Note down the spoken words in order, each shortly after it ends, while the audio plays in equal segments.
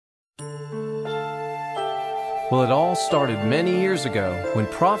Well, it all started many years ago when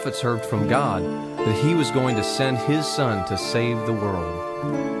prophets heard from God that He was going to send His Son to save the world.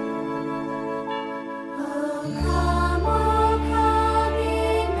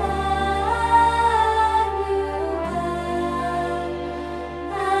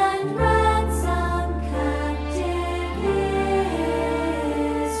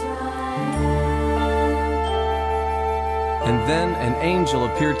 And then an angel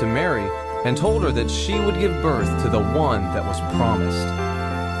appeared to Mary and told her that she would give birth to the one that was promised.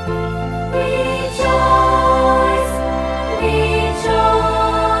 Rejoice,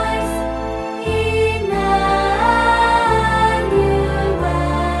 rejoice, Emmanuel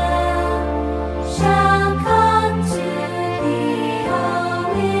shall come to thee, O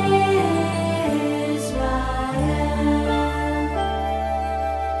Israel.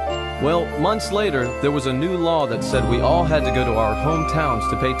 Well, months later, there was a new law that said we all had to go to our hometowns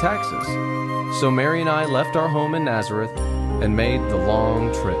to pay taxes. So Mary and I left our home in Nazareth and made the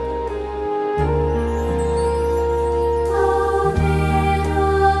long trip. O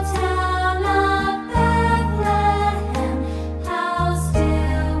little town of Bethlehem, how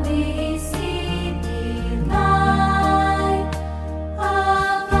still we see thee lie,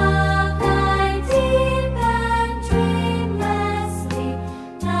 above thy deep and dreamless sleep,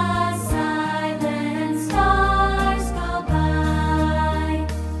 the silent stars go by.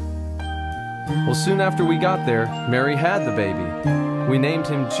 Well, soon after we got there, Mary had the baby. We named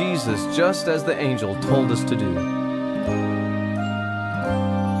him Jesus, just as the angel told us to do. The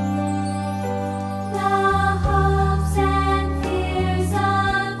hopes and fears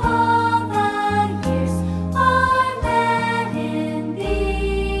of all the years are met in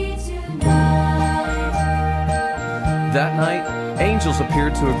thee tonight. That night, angels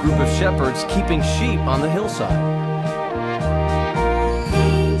appeared to a group of shepherds keeping sheep on the hillside.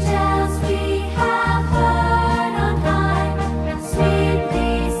 Angels we have heard on high,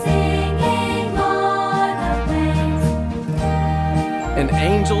 sweetly singing o'er the plains. An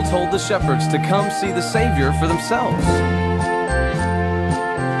angel told the shepherds to come see the Savior for themselves.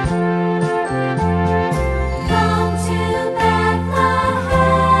 Come to Bethlehem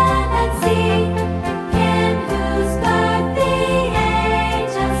and see, in whose birth the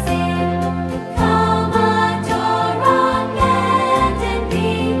angels sing. Come adore on bended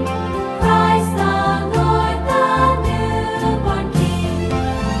knee, Christ the Lord, the newborn King.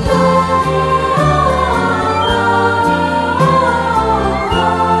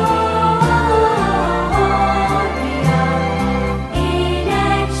 In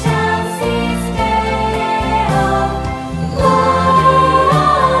excelsis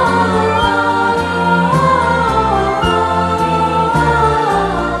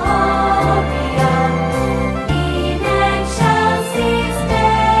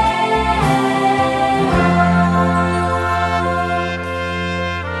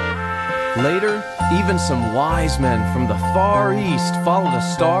Later, even some wise men from the far east followed a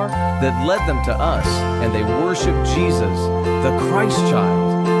star that led them to us, and they worshiped Jesus, the Christ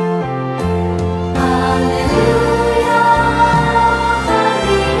child. Alleluia.